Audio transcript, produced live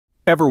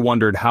Ever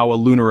wondered how a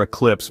lunar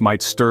eclipse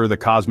might stir the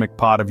cosmic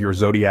pot of your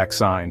zodiac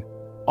sign?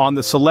 On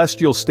the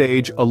celestial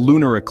stage, a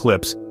lunar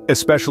eclipse,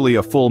 especially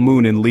a full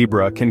moon in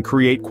Libra, can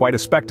create quite a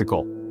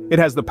spectacle. It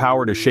has the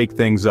power to shake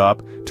things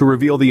up, to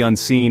reveal the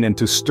unseen, and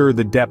to stir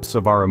the depths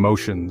of our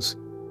emotions.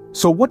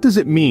 So what does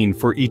it mean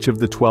for each of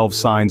the 12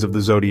 signs of the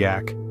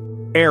zodiac?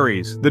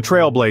 Aries, the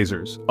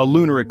Trailblazers, a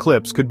lunar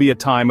eclipse could be a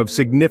time of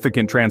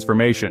significant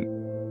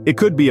transformation. It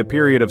could be a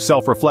period of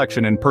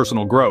self-reflection and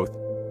personal growth.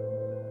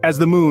 As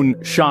the moon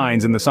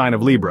shines in the sign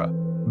of Libra,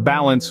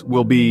 balance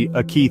will be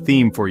a key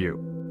theme for you.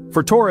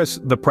 For Taurus,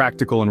 the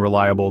practical and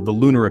reliable, the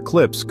lunar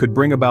eclipse could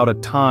bring about a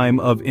time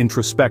of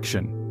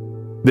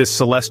introspection. This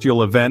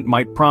celestial event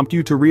might prompt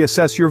you to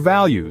reassess your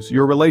values,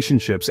 your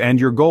relationships, and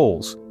your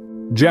goals.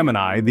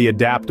 Gemini, the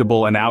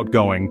adaptable and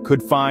outgoing,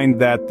 could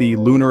find that the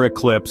lunar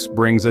eclipse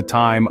brings a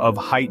time of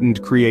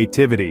heightened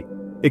creativity.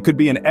 It could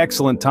be an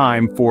excellent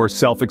time for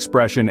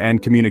self-expression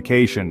and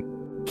communication.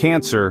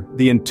 Cancer,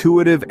 the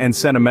intuitive and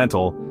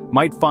sentimental,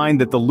 might find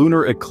that the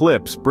lunar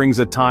eclipse brings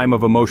a time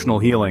of emotional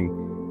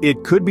healing.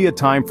 It could be a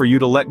time for you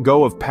to let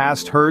go of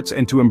past hurts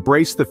and to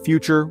embrace the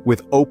future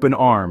with open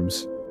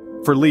arms.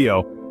 For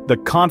Leo, the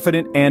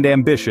confident and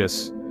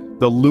ambitious,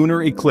 the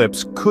lunar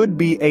eclipse could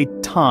be a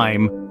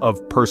time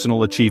of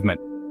personal achievement.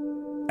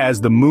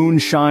 As the moon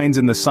shines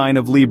in the sign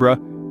of Libra,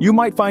 you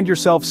might find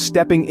yourself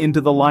stepping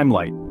into the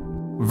limelight.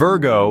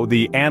 Virgo,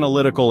 the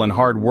analytical and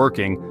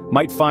hardworking,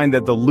 might find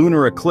that the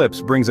lunar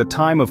eclipse brings a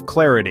time of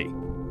clarity.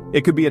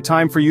 It could be a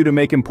time for you to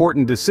make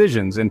important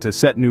decisions and to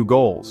set new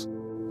goals.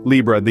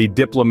 Libra, the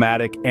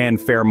diplomatic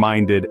and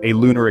fair-minded, a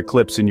lunar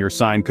eclipse in your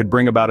sign could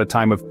bring about a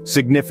time of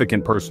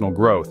significant personal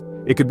growth.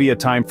 It could be a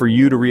time for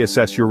you to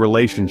reassess your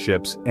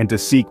relationships and to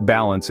seek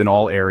balance in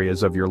all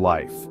areas of your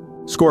life.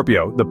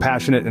 Scorpio, the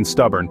passionate and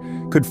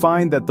stubborn, could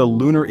find that the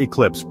lunar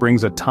eclipse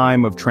brings a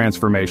time of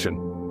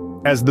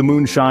transformation. As the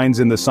moon shines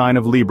in the sign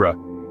of Libra,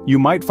 you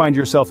might find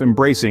yourself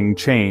embracing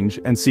change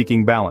and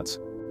seeking balance.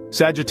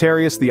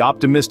 Sagittarius, the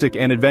optimistic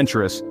and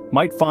adventurous,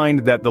 might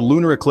find that the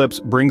lunar eclipse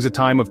brings a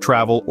time of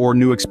travel or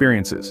new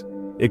experiences.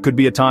 It could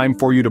be a time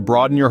for you to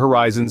broaden your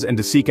horizons and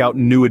to seek out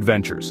new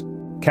adventures.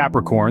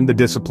 Capricorn, the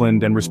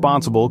disciplined and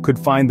responsible, could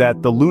find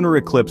that the lunar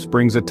eclipse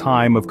brings a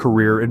time of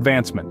career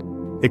advancement.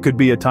 It could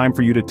be a time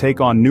for you to take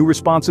on new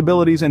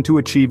responsibilities and to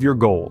achieve your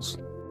goals.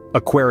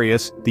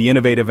 Aquarius, the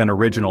innovative and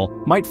original,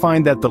 might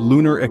find that the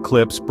lunar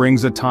eclipse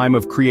brings a time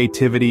of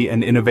creativity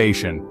and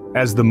innovation.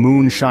 As the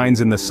moon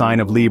shines in the sign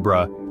of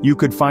Libra, you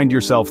could find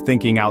yourself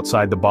thinking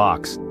outside the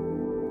box.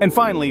 And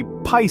finally,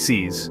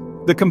 Pisces,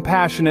 the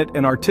compassionate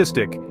and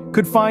artistic,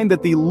 could find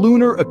that the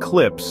lunar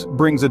eclipse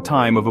brings a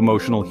time of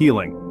emotional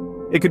healing.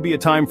 It could be a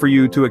time for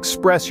you to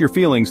express your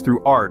feelings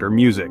through art or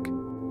music.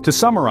 To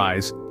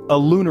summarize, a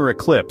lunar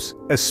eclipse,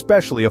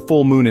 especially a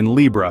full moon in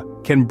Libra,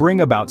 can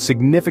bring about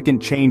significant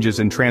changes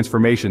and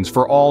transformations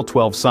for all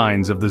 12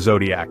 signs of the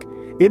zodiac.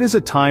 It is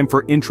a time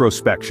for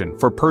introspection,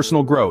 for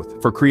personal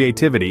growth, for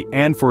creativity,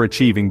 and for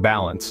achieving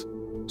balance.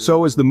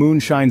 So as the moon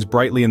shines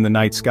brightly in the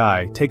night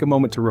sky, take a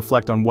moment to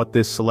reflect on what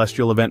this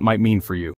celestial event might mean for you.